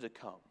ages to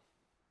come.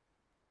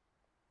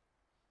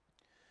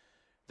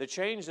 The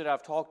change that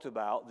I've talked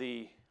about,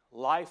 the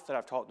life that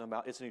I've talked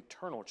about, it's an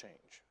eternal change.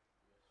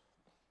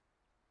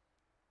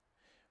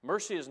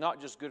 Mercy is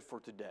not just good for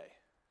today.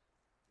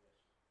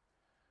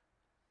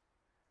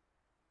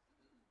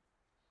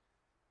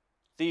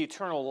 The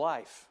eternal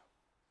life,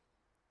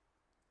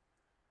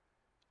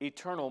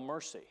 eternal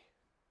mercy,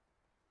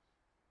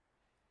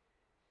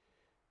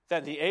 that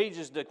in the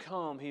ages to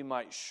come He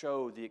might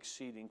show the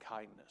exceeding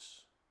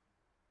kindness.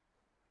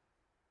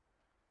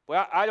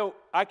 Well,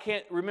 I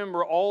can't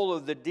remember all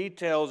of the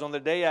details on the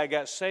day I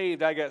got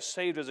saved. I got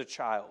saved as a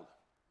child.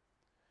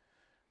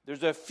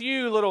 There's a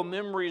few little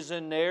memories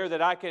in there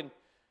that I couldn't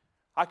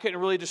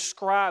really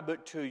describe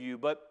it to you,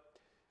 but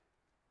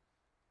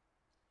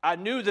I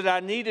knew that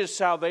I needed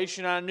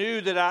salvation. I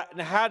knew that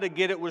how to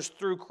get it was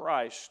through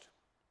Christ.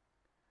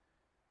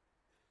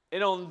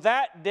 And on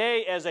that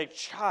day as a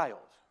child,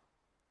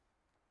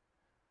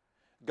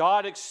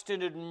 God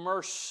extended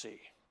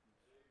mercy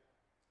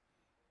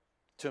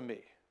to me.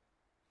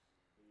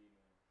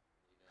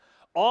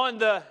 On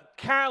the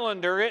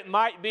calendar, it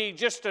might be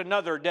just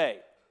another day.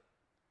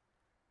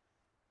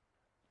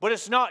 But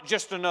it's not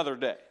just another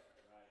day.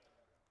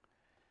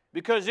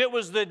 Because it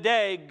was the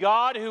day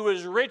God, who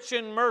is rich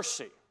in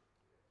mercy,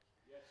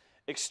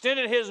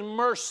 extended His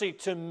mercy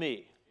to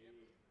me.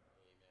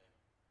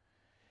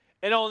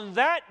 And on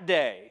that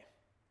day,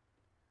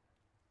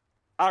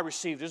 I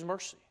received His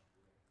mercy.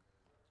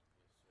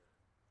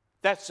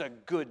 That's a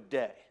good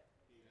day.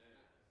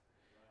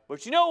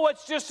 But you know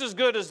what's just as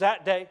good as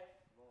that day?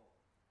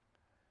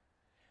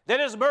 That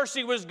His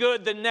mercy was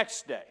good the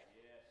next day.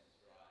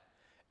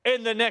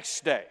 And the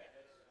next day.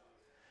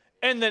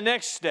 And the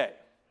next day.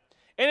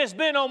 And it's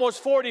been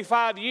almost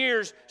 45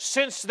 years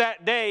since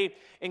that day,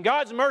 and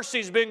God's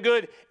mercy's been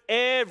good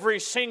every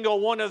single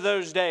one of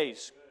those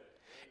days.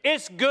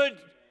 It's good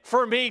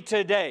for me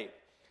today.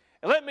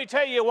 And let me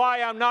tell you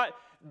why I'm not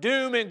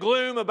doom and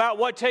gloom about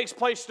what takes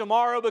place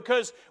tomorrow,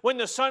 because when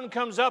the sun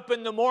comes up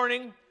in the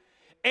morning,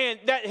 and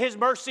that His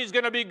mercy is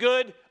going to be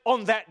good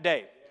on that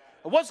day.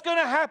 What's going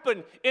to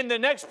happen in the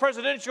next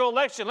presidential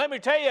election? Let me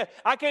tell you,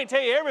 I can't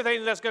tell you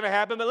everything that's going to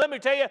happen, but let me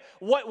tell you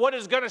what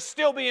is going to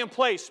still be in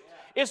place.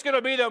 It's going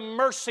to be the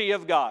mercy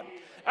of God.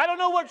 I don't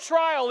know what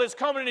trial is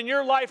coming in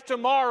your life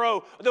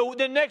tomorrow,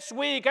 the next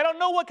week. I don't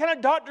know what kind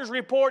of doctor's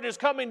report is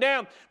coming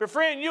down. But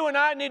friend, you and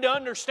I need to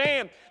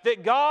understand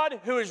that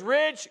God, who is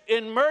rich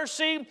in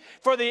mercy,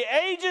 for the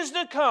ages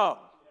to come,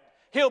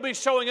 He'll be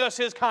showing us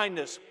His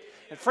kindness.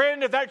 And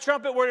friend, if that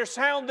trumpet were to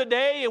sound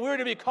today and we were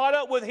to be caught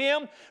up with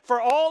Him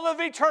for all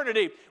of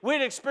eternity,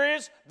 we'd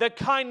experience the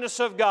kindness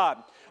of God.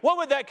 What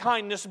would that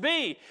kindness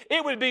be?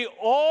 It would be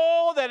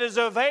all that is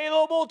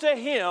available to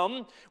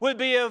Him would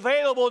be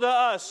available to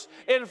us.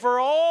 And for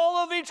all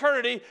of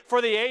eternity,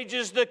 for the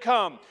ages to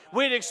come,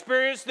 we'd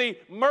experience the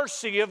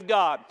mercy of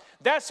God.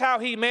 That's how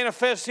He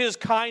manifests His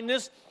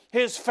kindness.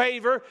 His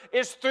favor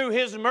is through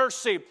His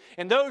mercy.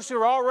 And those who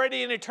are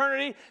already in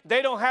eternity,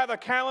 they don't have a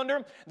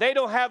calendar. They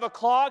don't have a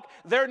clock.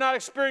 They're not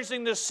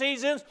experiencing the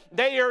seasons.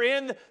 They are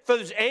in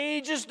those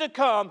ages to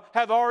come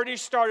have already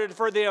started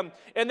for them.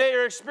 And they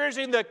are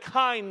experiencing the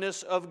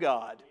kindness of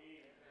God.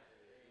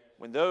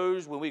 When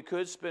we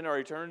could spend our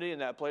eternity in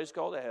that place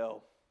called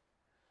hell,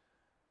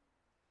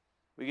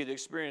 we get to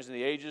experience in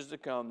the ages to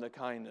come the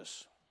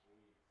kindness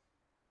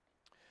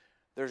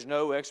There's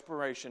no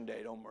expiration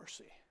date on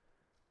mercy.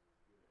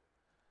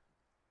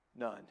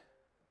 None.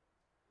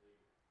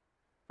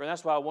 Friend,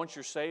 that's why once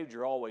you're saved,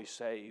 you're always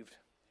saved.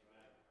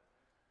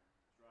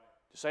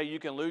 To say you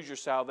can lose your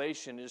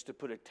salvation is to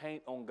put a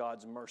taint on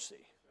God's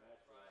mercy.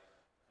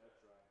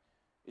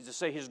 Is to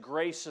say His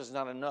grace is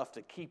not enough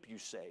to keep you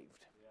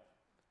saved.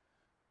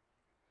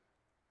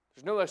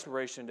 There's no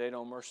expiration date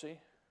on mercy.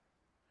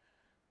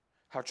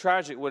 How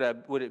tragic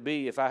would it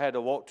be if I had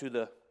to walk to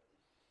the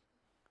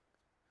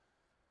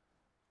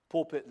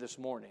pulpit this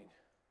morning?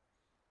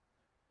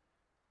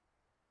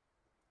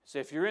 Say,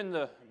 if you're in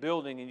the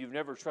building and you've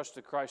never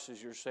trusted Christ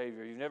as your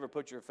Savior, you've never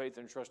put your faith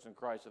and trust in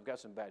Christ, I've got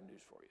some bad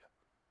news for you.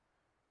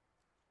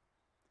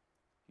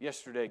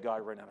 Yesterday,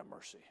 God ran out of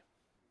mercy.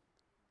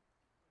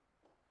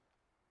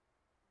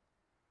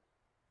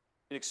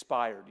 It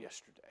expired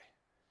yesterday.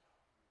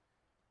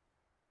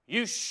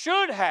 You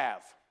should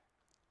have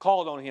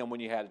called on Him when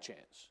you had a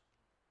chance.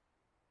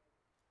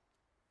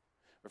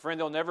 But friend,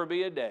 there'll never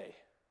be a day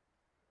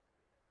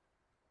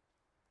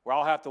where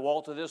I'll have to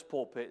walk to this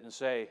pulpit and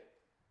say,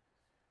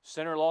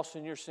 sinner lost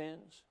in your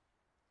sins,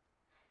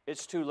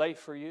 it's too late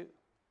for you.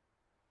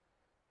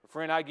 But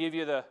friend, I give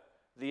you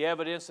the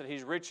evidence that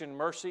He's rich in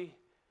mercy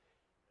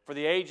for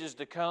the ages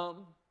to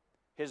come.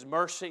 His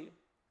mercy.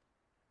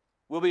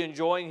 We'll be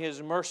enjoying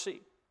His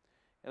mercy.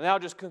 And I'll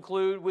just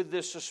conclude with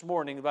this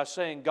morning by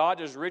saying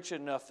God is rich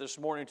enough this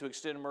morning to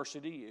extend mercy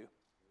to you.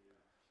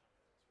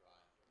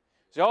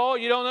 Say, oh,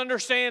 you don't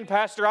understand,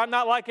 Pastor. I'm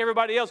not like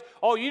everybody else.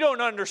 Oh, you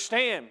don't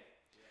understand.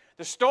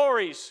 The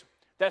stories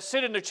that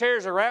sit in the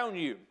chairs around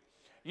you.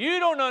 You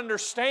don't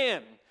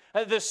understand.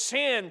 The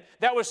sin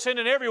that was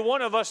sending every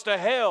one of us to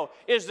hell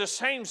is the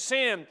same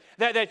sin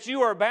that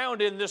you are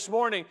bound in this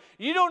morning.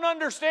 You don't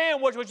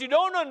understand. What you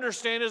don't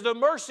understand is the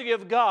mercy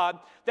of God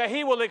that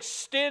He will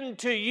extend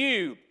to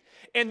you.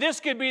 And this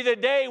could be the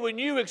day when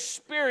you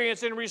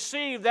experience and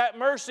receive that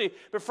mercy.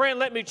 But friend,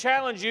 let me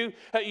challenge you.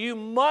 You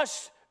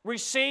must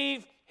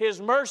receive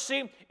His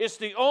mercy. It's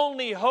the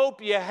only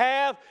hope you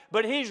have.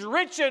 But He's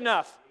rich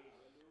enough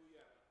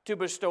to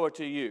bestow it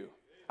to you.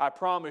 I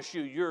promise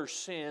you, your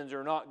sins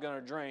are not going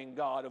to drain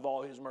God of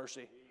all His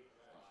mercy.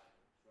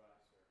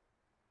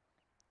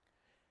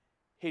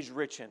 He's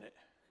rich in it.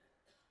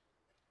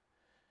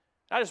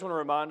 I just want to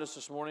remind us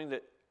this morning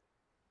that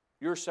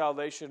your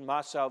salvation,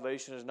 my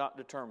salvation, is not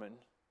determined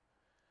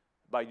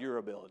by your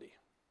ability,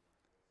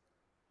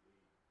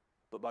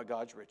 but by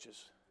God's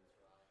riches.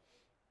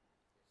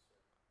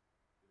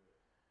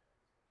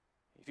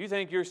 If you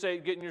think you're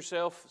getting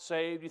yourself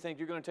saved, you think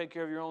you're going to take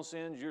care of your own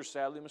sins, you're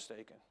sadly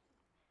mistaken.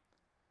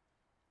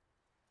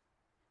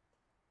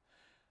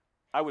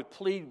 I would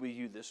plead with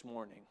you this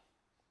morning.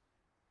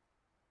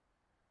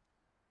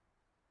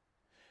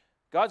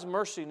 God's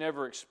mercy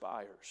never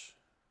expires.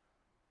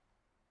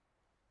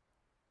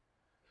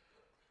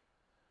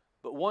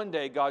 But one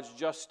day, God's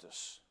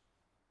justice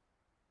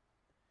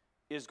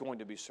is going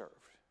to be served.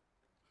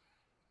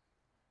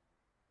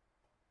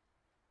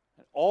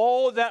 And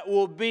all that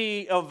will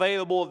be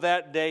available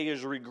that day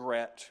is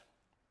regret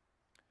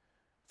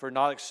for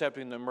not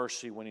accepting the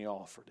mercy when He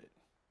offered it.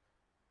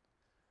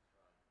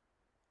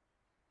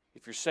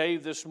 If you're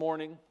saved this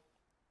morning,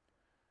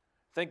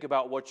 think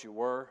about what you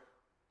were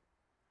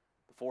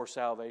before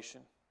salvation.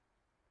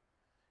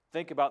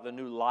 Think about the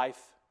new life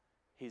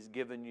He's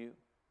given you.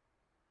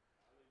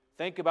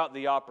 Think about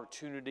the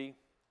opportunity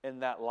in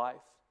that life.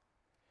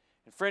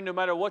 And friend, no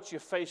matter what you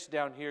face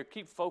down here,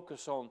 keep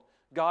focus on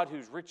God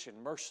who's rich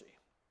in mercy.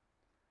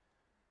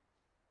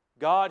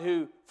 God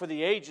who, for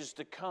the ages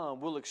to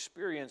come, will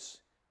experience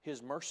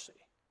His mercy.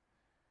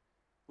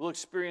 Will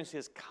experience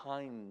His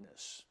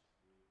kindness.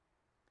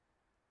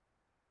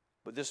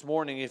 But this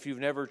morning, if you've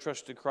never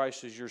trusted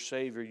Christ as your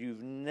Savior,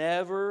 you've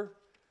never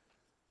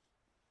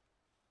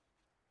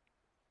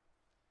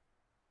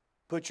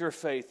put your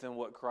faith in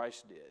what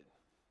Christ did.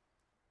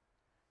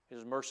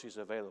 His mercy is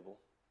available.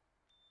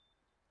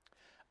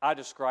 I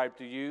described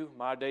to you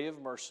my day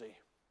of mercy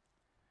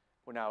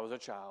when I was a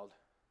child.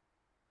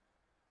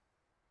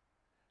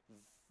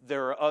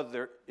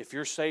 If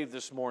you're saved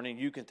this morning,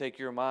 you can take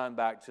your mind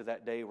back to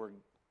that day where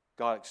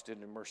God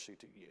extended mercy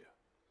to you.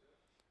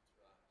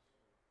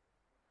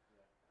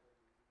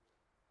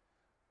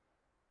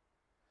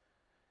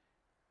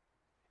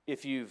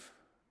 If you've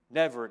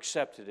never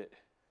accepted it,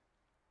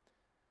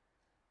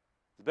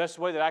 the best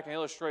way that I can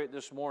illustrate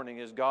this morning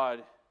is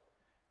God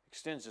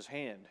extends His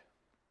hand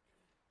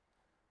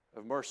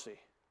of mercy.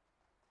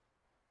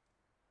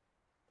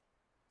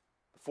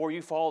 Before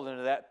you fall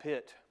into that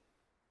pit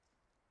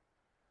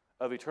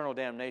of eternal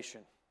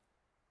damnation,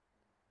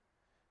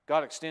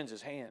 God extends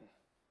His hand.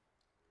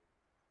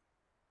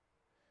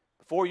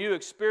 Before you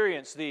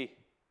experience the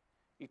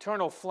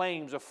eternal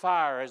flames of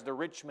fire as the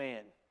rich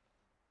man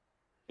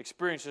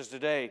experiences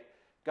today,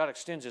 God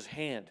extends His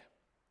hand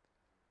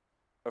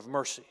of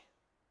mercy.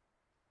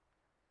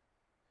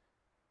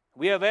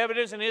 We have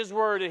evidence in His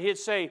Word that He'd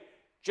say,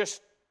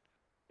 just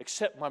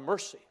accept my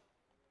mercy.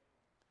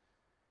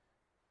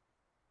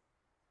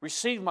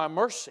 Receive my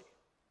mercy.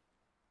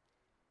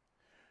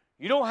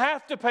 You don't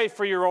have to pay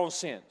for your own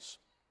sins.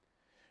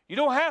 You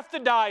don't have to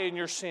die in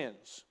your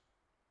sins.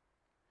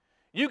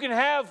 You can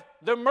have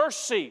the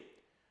mercy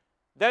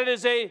that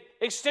is an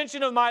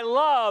extension of my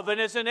love, and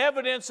it's an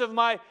evidence of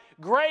my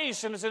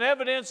grace, and it's an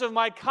evidence of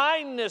my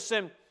kindness,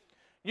 and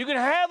you can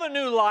have a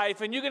new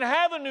life, and you can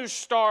have a new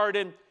start.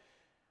 And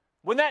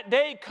when that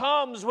day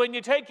comes, when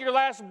you take your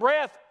last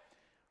breath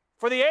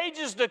for the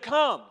ages to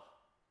come,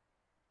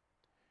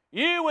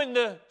 you and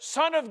the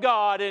Son of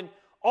God and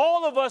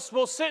all of us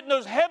will sit in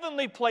those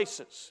heavenly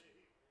places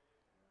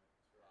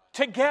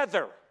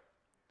together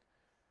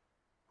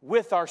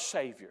with our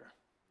Savior.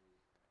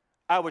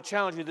 I would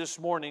challenge you this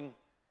morning,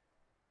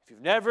 if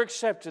you've never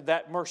accepted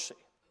that mercy,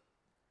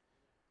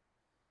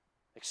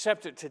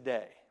 accept it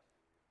today.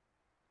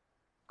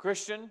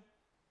 Christian,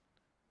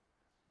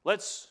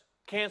 let's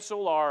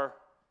cancel our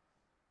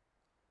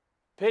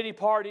pity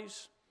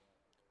parties.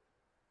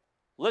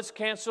 Let's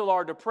cancel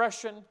our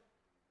depression.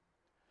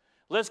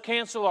 Let's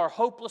cancel our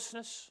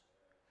hopelessness.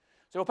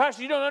 So, well,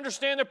 Pastor, you don't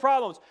understand the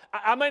problems.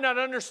 I may not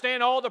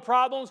understand all the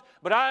problems,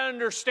 but I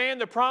understand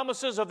the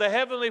promises of the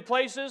heavenly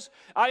places.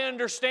 I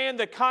understand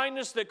the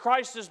kindness that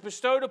Christ has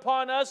bestowed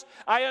upon us.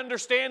 I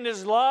understand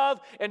His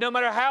love. And no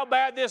matter how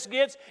bad this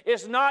gets,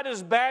 it's not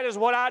as bad as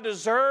what I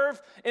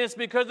deserve. And it's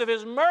because of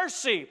His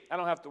mercy. I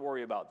don't have to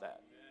worry about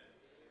that.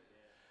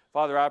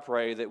 Father, I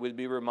pray that we'd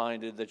be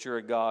reminded that You're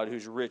a God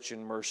who's rich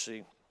in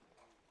mercy.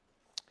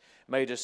 May